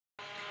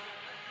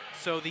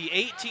So the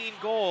 18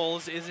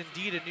 goals is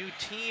indeed a new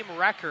team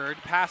record,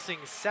 passing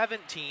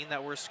 17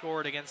 that were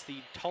scored against the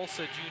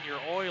Tulsa Junior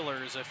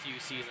Oilers a few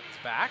seasons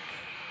back.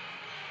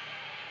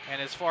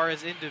 And as far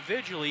as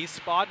individually,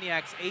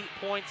 Spodniak's 8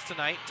 points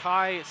tonight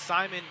tie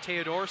Simon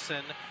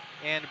Theodorson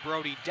and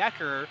Brody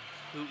Decker,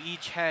 who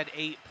each had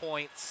 8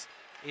 points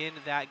in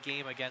that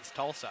game against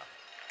Tulsa.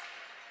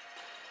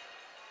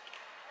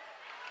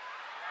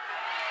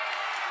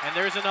 And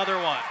there's another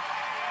one.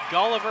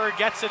 Gulliver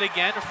gets it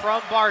again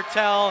from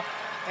Bartel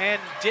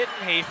and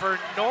Dittenhafer.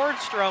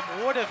 Nordstrom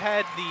would have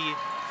had the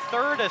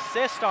third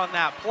assist on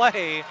that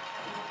play,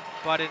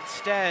 but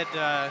instead,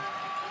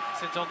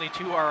 since only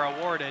 2 are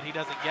awarded, he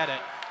doesn't get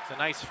it. It's a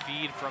nice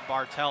feed from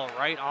Bartel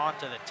right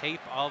onto the tape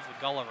of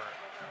Gulliver.